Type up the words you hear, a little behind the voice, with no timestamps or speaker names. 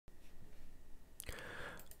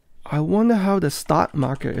I wonder how the stock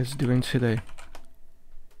market is doing today.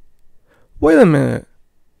 Wait a minute.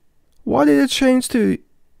 Why did it change to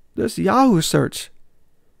this Yahoo search?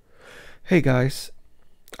 Hey guys,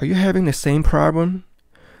 are you having the same problem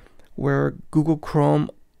where Google Chrome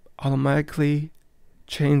automatically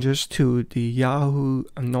changes to the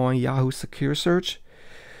annoying Yahoo Secure Search?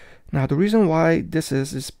 Now the reason why this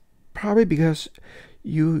is probably because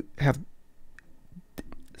you have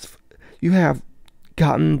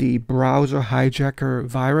gotten the browser hijacker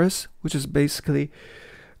virus, which is basically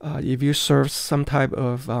if you serve some type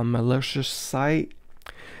of malicious site.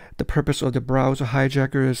 The purpose of the browser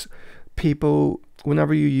hijacker is people,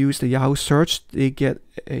 whenever you use the Yahoo search, they get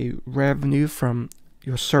a revenue from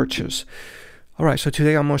your searches. Alright, so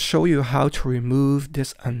today I'm going to show you how to remove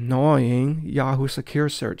this annoying Yahoo Secure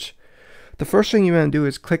Search. The first thing you want to do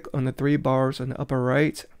is click on the three bars on the upper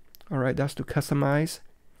right. Alright, that's to customize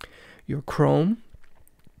your Chrome.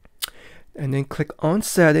 And then click on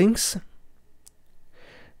Settings.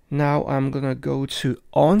 Now I'm going to go to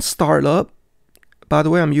On Startup. By the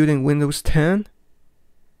way, I'm using Windows 10.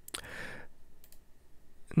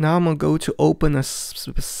 Now I'm going to go to open a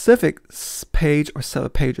specific page or set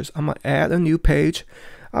of pages. I'm going to add a new page.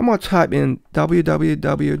 I'm going to type in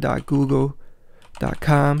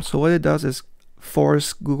www.google.com. So what it does is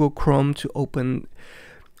force Google Chrome to open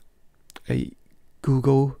a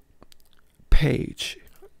Google page.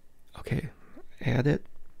 Okay, add it.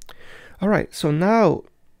 Alright, so now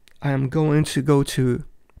I am going to go to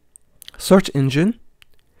search engine.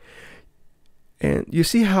 And you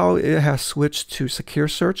see how it has switched to secure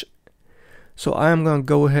search. So I am going to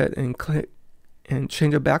go ahead and click and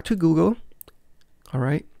change it back to Google.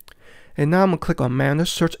 Alright. And now I'm going to click on manage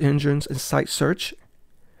search engines and site search.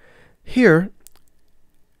 Here,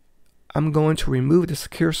 I'm going to remove the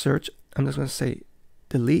secure search. I'm just going to say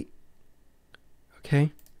delete.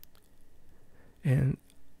 Okay. And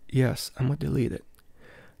yes, I'm going to delete it.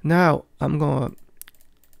 Now I'm going to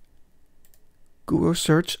Google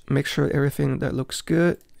search, make sure everything that looks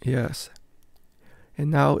good. Yes. And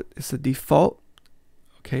now it's the default.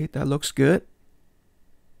 Okay, that looks good.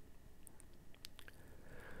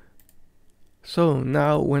 So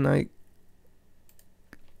now when I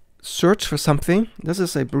search for something, let's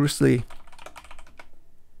just say Bruce Lee.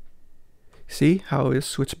 See how it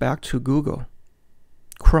switched back to Google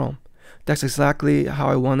Chrome. That's exactly how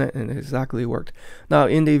I want it, and it exactly worked. Now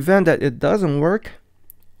in the event that it doesn't work,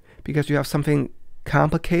 because you have something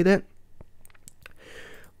complicated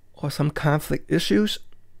or some conflict issues,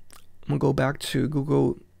 I'm going to go back to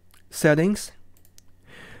Google settings.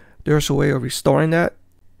 There's a way of restoring that.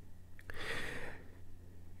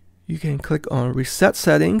 You can click on reset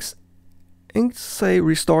settings and say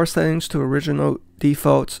restore settings to original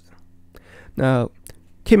defaults. Now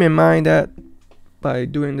keep in mind that by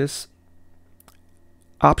doing this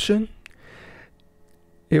option,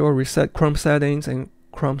 it will reset Chrome settings and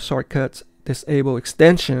Chrome shortcuts, disable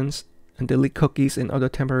extensions, and delete cookies and other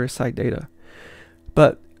temporary site data.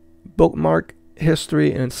 But bookmark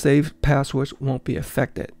history and saved passwords won't be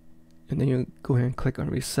affected. And then you go ahead and click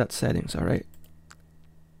on reset settings. Alright.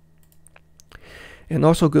 And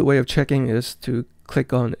also a good way of checking is to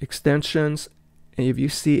click on extensions. And if you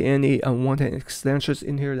see any unwanted extensions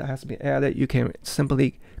in here that has been added, you can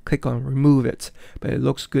simply click on remove it. But it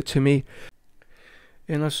looks good to me.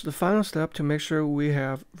 And as the final step, to make sure we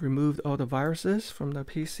have removed all the viruses from the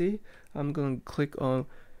PC, I'm going to click on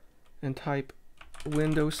and type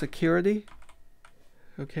Windows Security.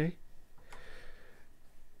 Okay.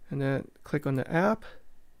 And then click on the app.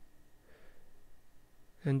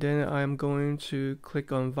 And then I'm going to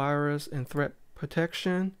click on virus and threat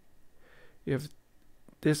protection. If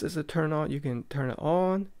this is a turn on, you can turn it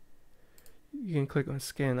on. You can click on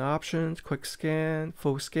scan options, quick scan,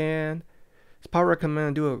 full scan. It's probably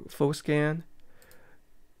recommended to do a full scan.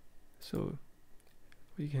 So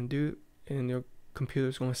what you can do, and your computer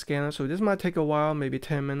is going to scan it. So this might take a while, maybe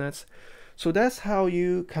 10 minutes. So that's how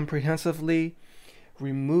you comprehensively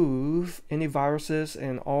remove any viruses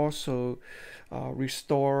and also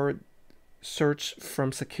restore search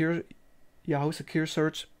from Yahoo Secure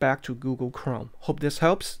Search back to Google Chrome. Hope this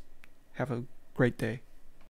helps. Have a great day.